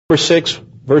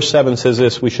Verse 7 says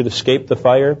this, we should escape the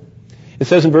fire. It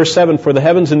says in verse 7, for the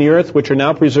heavens and the earth, which are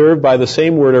now preserved by the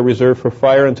same word, are reserved for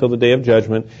fire until the day of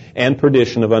judgment and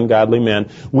perdition of ungodly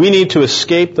men. We need to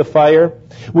escape the fire.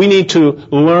 We need to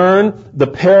learn the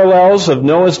parallels of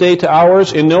Noah's day to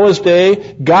ours. In Noah's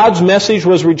day, God's message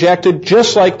was rejected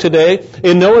just like today.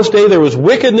 In Noah's day, there was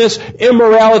wickedness,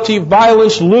 immorality,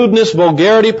 violence, lewdness,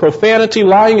 vulgarity, profanity,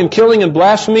 lying and killing and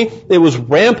blasphemy. It was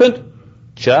rampant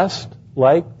just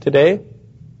like today.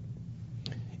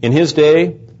 In his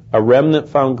day, a remnant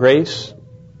found grace,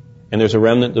 and there's a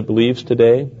remnant that believes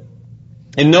today.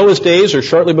 In Noah's days, or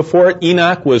shortly before it,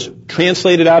 Enoch was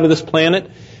translated out of this planet,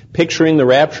 picturing the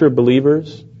rapture of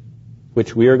believers,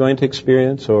 which we are going to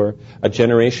experience, or a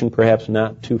generation perhaps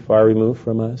not too far removed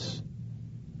from us.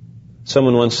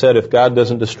 Someone once said, if God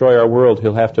doesn't destroy our world,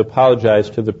 He'll have to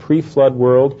apologize to the pre-flood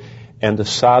world and to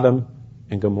Sodom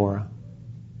and Gomorrah,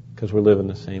 because we're living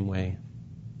the same way.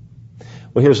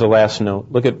 Well, here's the last note.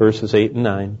 Look at verses 8 and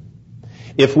 9.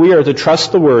 If we are to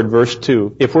trust the Word, verse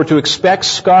 2, if we're to expect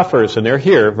scoffers, and they're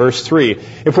here, verse 3,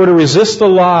 if we're to resist the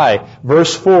lie,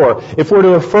 verse 4, if we're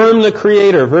to affirm the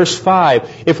Creator, verse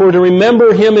 5, if we're to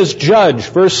remember Him as Judge,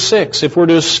 verse 6, if we're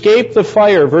to escape the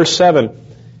fire, verse 7,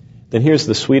 then here's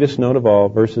the sweetest note of all,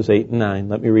 verses 8 and 9.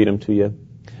 Let me read them to you.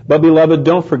 But, beloved,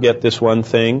 don't forget this one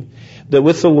thing, that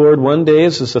with the Lord 1 day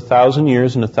is as 1,000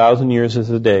 years, and 1,000 years is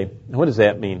a day. Now, what does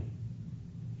that mean?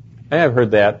 I've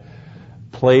heard that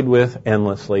played with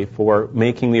endlessly for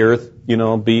making the earth,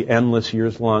 be endless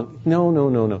years long.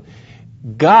 No.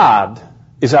 God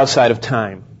is outside of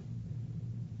time.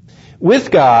 With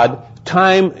God,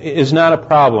 time is not a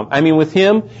problem. I mean, with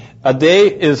Him, a day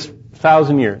is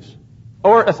 1,000 years.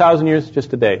 Or 1,000 years is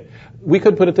just a day. We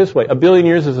could put it this way. 1,000,000,000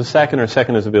 years is a second, or a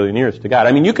second is 1,000,000,000 years to God.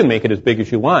 I mean, you can make it as big as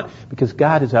you want, because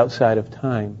God is outside of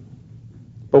time.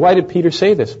 But why did Peter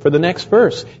say this? For the next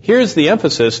verse. Here's the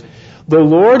emphasis. The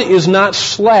Lord is not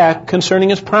slack concerning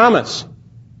His promise.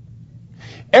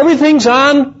 Everything's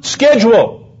on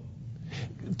schedule.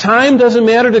 Time doesn't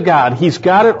matter to God. He's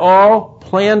got it all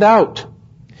planned out.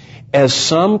 As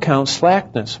some count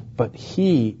slackness, but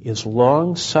He is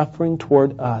long-suffering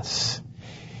toward us.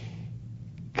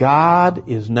 God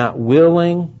is not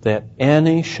willing that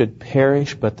any should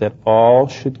perish, but that all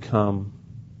should come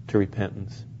to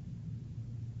repentance.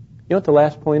 You know what the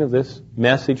last point of this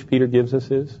message Peter gives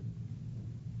us is?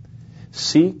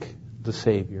 Seek the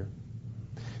Savior.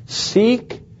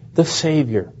 Seek the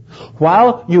Savior.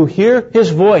 While you hear His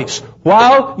voice,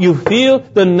 while you feel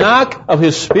the knock of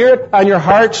His Spirit on your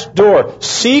heart's door,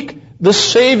 seek the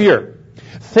Savior.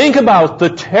 Think about the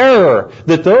terror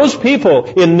that those people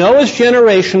in Noah's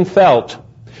generation felt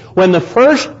when the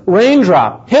first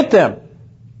raindrop hit them.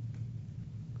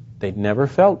 They'd never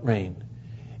felt rain.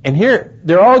 And here,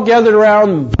 they're all gathered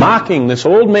around mocking this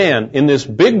old man in this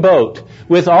big boat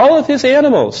with all of his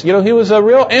animals. He was a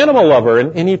real animal lover,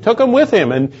 and he took them with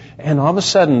him. And all of a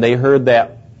sudden, they heard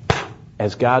that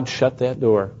as God shut that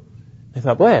door. They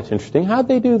thought, boy, that's interesting. How'd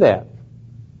they do that?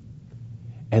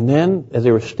 And then, as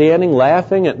they were standing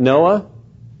laughing at Noah,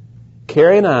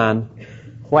 carrying on,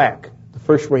 whack, the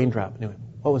first raindrop. Anyway,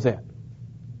 what was that?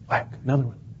 Whack, another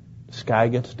one. The sky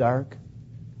gets dark.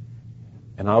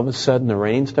 And all of a sudden the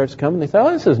rain starts coming. They thought,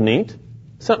 oh, this is neat.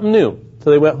 Something new.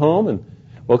 So they went home and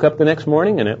woke up the next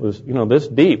morning and it was, this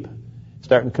deep,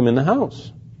 starting to come in the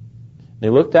house.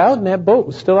 They looked out and that boat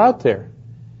was still out there.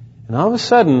 And all of a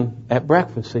sudden, at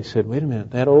breakfast, they said, wait a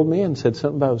minute, that old man said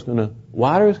something about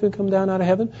water was going to come down out of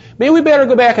heaven. Maybe we better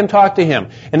go back and talk to him.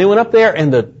 And they went up there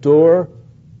and the door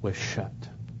was shut.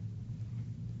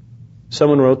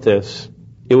 Someone wrote this,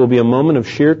 it will be a moment of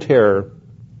sheer terror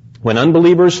when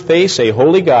unbelievers face a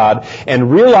holy God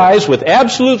and realize with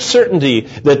absolute certainty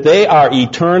that they are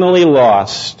eternally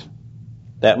lost.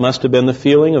 That must have been the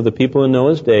feeling of the people in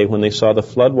Noah's day when they saw the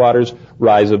flood waters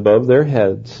rise above their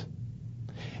heads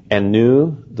and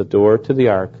knew the door to the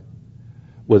ark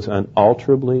was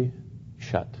unalterably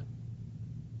shut.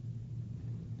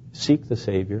 Seek the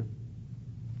Savior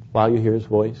while you hear His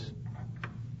voice.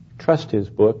 Trust His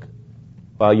book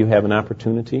while you have an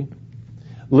opportunity.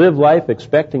 Live life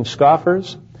expecting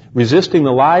scoffers, resisting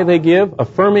the lie they give,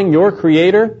 affirming your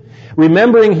Creator,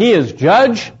 remembering He is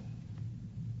Judge,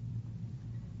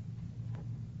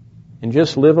 and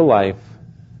just live a life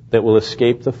that will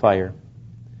escape the fire.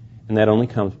 And that only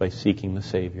comes by seeking the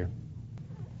Savior.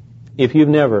 If you've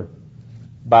never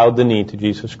bowed the knee to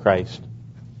Jesus Christ,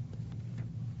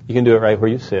 you can do it right where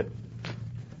you sit.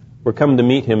 We're coming to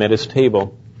meet Him at His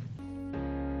table.